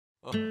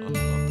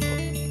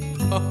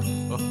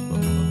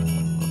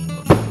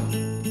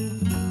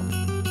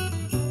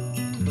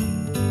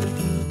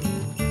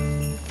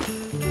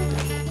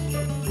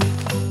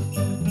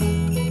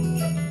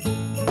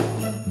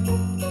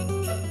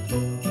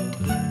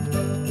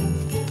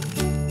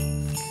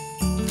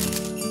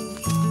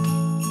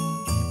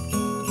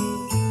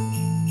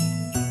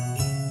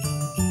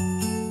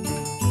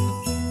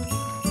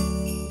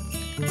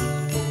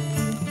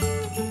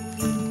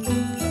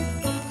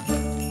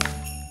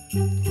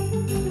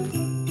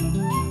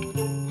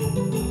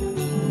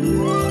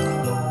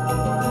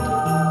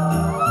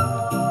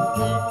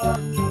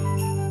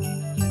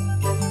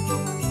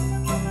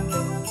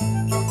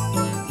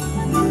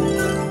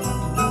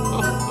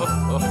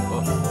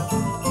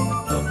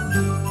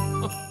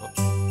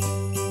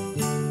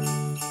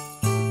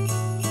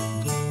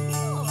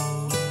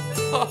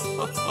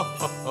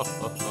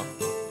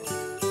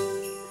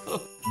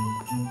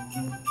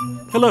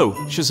Hello,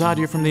 Shazad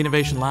here from the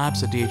Innovation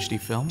Labs at DHD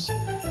Films.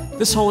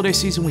 This holiday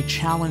season we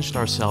challenged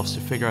ourselves to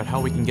figure out how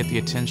we can get the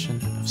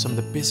attention of some of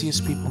the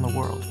busiest people in the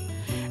world.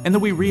 And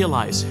then we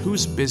realized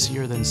who's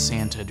busier than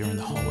Santa during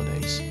the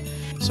holidays.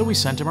 So we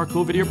sent him our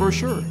Cool Video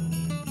Brochure.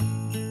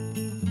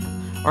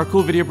 Our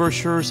Cool Video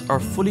Brochures are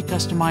fully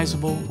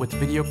customizable with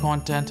video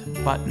content,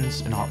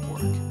 buttons, and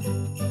artwork.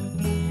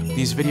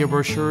 These video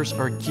brochures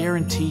are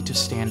guaranteed to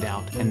stand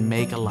out and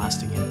make a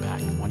lasting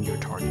impact on your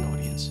target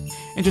audience.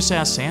 And just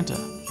ask Santa,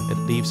 it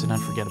leaves an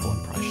unforgettable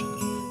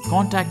impression.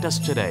 Contact us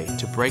today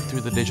to break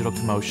through the digital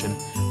commotion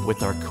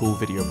with our Cool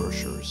Video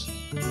Brochures.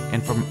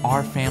 And from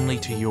our family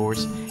to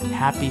yours,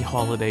 happy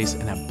holidays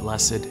and a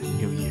blessed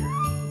new year.